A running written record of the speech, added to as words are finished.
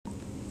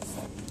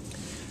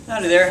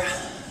Howdy there.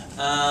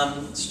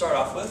 Start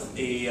off with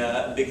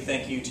a big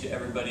thank you to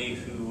everybody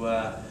who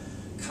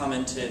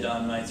commented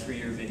on my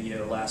 3-year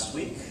video last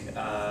week.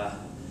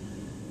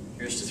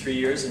 Here's to 3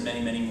 years and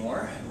many, many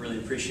more. I really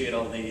appreciate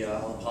all the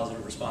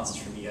positive responses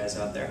from you guys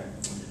out there.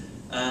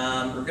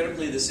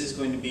 Regrettably, this is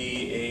going to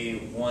be a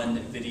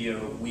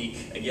 1-video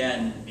week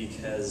again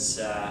because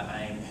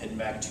I'm heading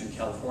back to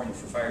California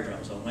for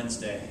Firedrums on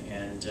Wednesday,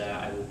 and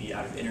I will be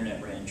out of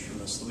internet range for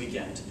most of the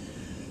weekend.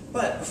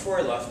 But before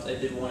I left, I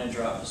did want to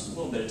drop just a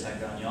little bit of tech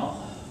on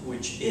y'all,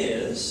 which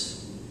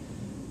is,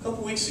 a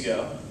couple weeks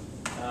ago,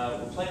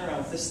 we're playing around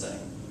with this thing.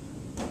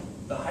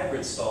 The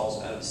hybrid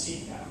stalls out of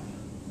C cap,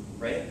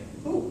 right?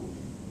 Ooh.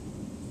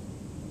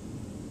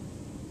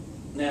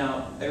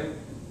 Now, I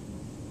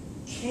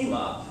came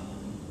up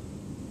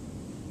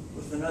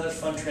with another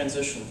fun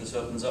transition that this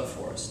opens up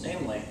for us.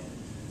 Namely,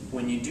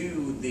 when you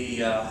do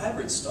the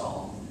hybrid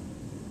stall,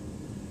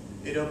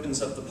 it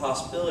opens up the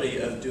possibility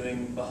of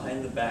doing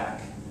behind the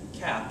back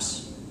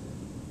caps,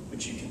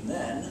 which you can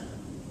then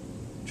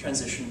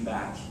transition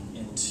back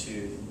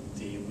into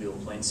the wheel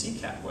plane C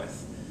cap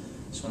with.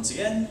 So once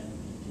again,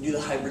 you do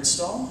the hybrid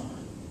stall,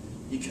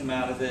 you come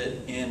out of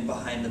it in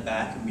behind the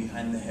back and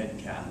behind the head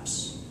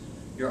caps.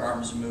 Your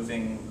arms are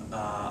moving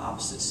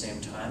opposite same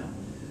time,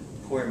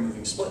 core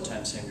moving split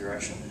time same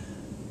direction.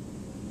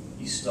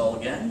 You stall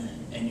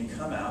again, and you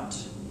come out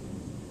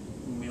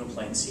in wheel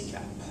plane C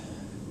cap.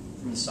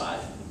 From the side,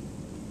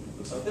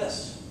 looks like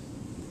this.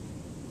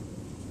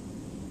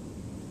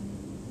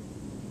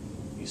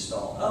 You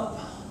stall up,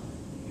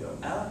 you go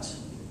out.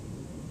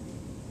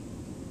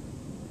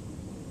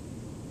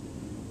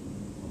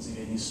 Once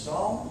again, you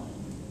stall,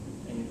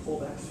 and you pull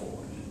back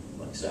forward,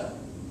 like so.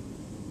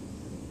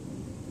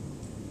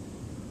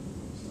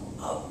 Stall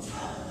up,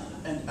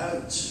 and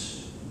out,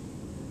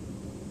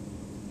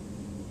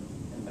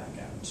 and back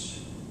out.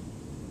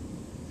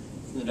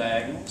 From the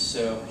diagonal,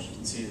 so you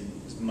can see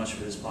as much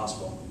of it as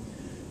possible.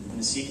 From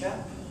the C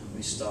cap,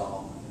 we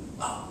stall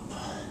up,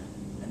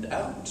 and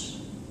out.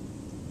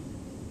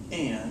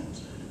 And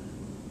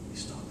we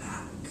stall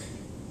back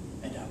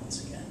and out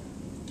once again.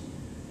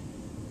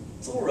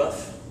 It's a little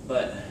rough,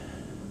 but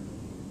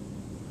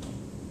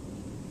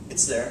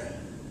it's there.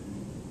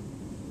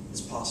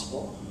 It's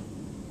possible.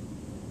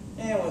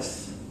 And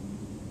with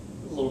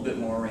a little bit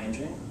more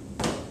arranging,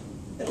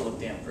 it'll look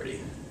damn pretty.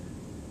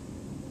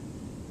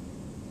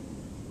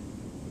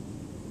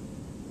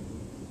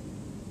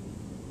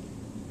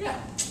 Yeah.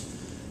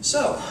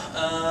 So,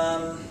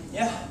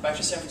 yeah, back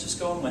to San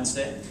Francisco on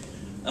Wednesday.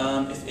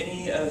 If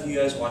any of you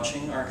guys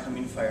watching are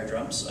coming to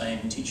Firedrums, I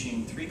am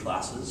teaching 3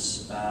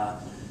 classes,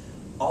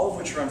 all of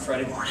which are on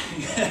Friday morning.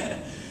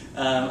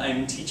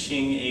 I'm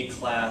teaching a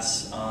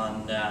class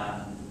on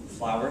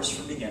flowers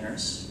for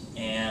beginners,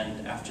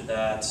 and after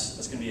that,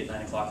 that's going to be at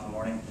 9 o'clock in the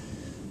morning.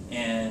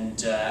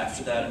 And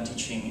after that, I'm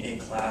teaching a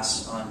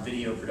class on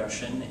video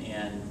production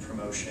and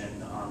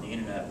promotion on the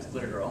internet with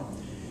Glitter Girl.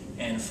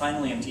 And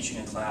finally, I'm teaching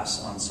a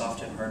class on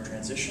soft and hard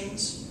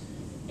transitions.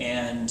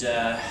 And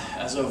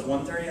as of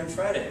 1:30 on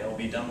Friday, I'll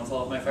be done with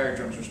all of my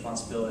Firedrums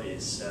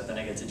responsibilities. Then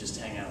I get to just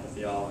hang out with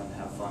y'all and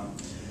have fun.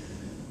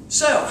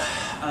 So,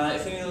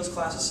 if any of those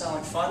classes sound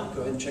like fun,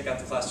 go ahead and check out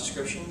the class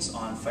descriptions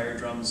on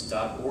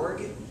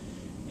firedrums.org.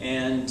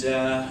 And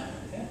yeah,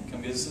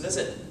 come give us a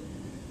visit.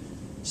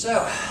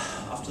 So,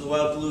 off to the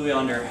wild blue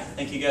yonder.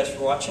 Thank you guys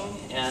for watching,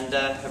 and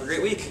have a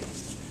great week.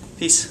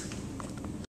 Peace.